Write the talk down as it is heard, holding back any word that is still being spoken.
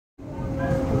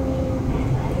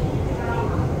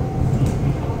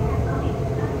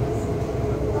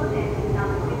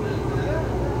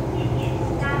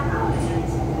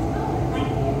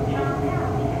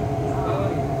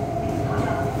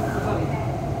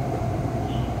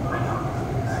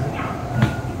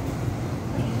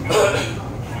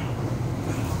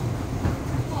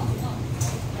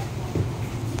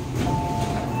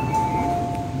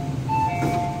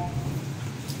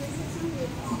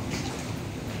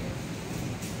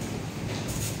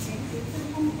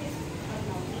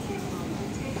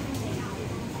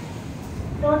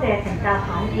謝乘搭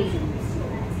港鐵，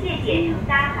謝謝乘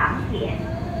搭港鐵。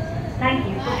Thank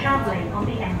you for travelling on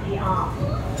the MTR。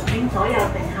請所有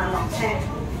乘客落車。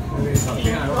請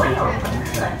所有乘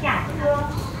客下車。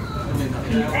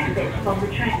Please exit from the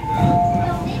train。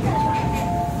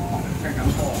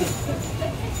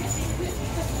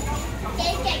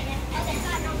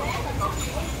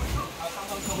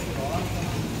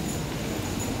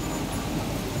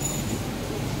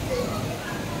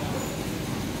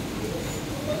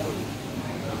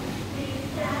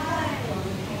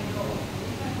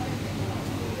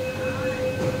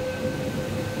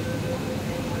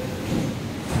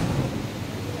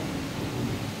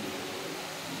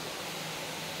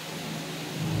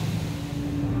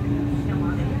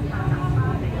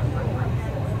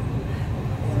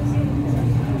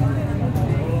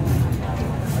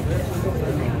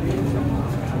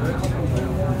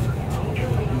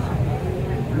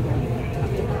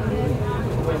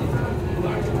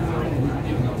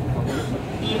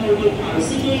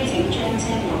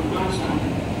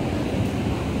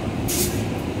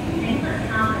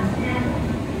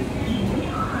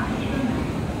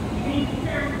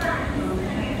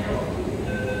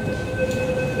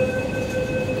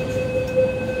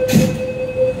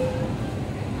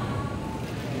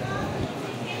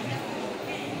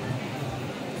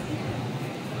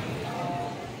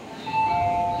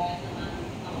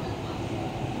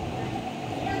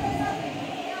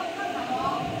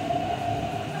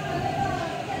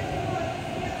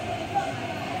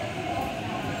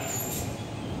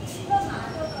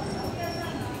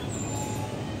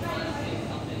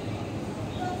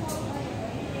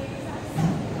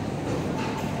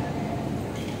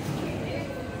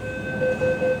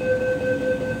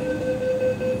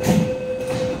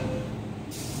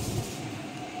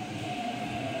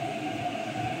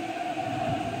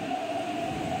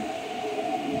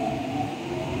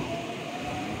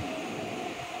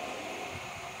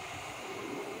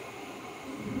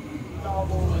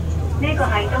呢個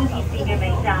係東鐵線嘅尾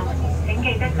站，請記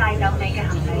得帶走你嘅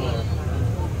行李。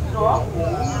羅湖，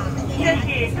這是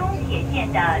東鐵線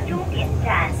的終點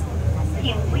站，請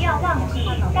不要忘記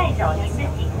帶走您的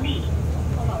行李。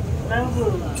羅湖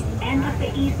 ，end of the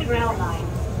East Rail Line.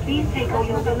 Please take all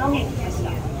your belongings with you.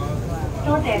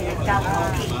 多謝乘搭港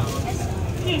鐵，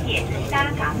謝謝乘搭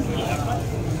港鐵。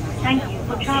Thank you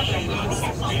for travelling on the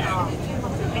MTR.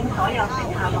 請所有乘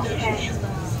客落車。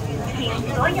請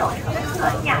所有乘客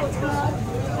下車。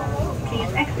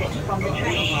Please exit from the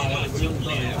train。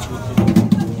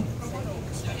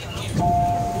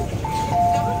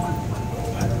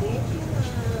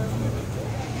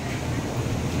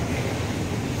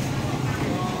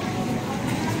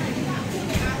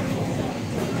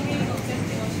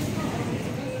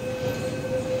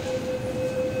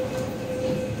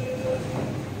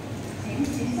请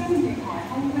小心月台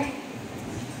空位，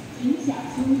请小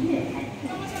心月台。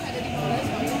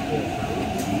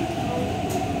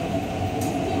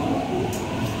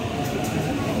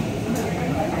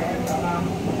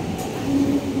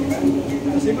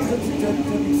谁不是这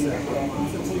笔是？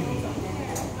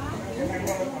这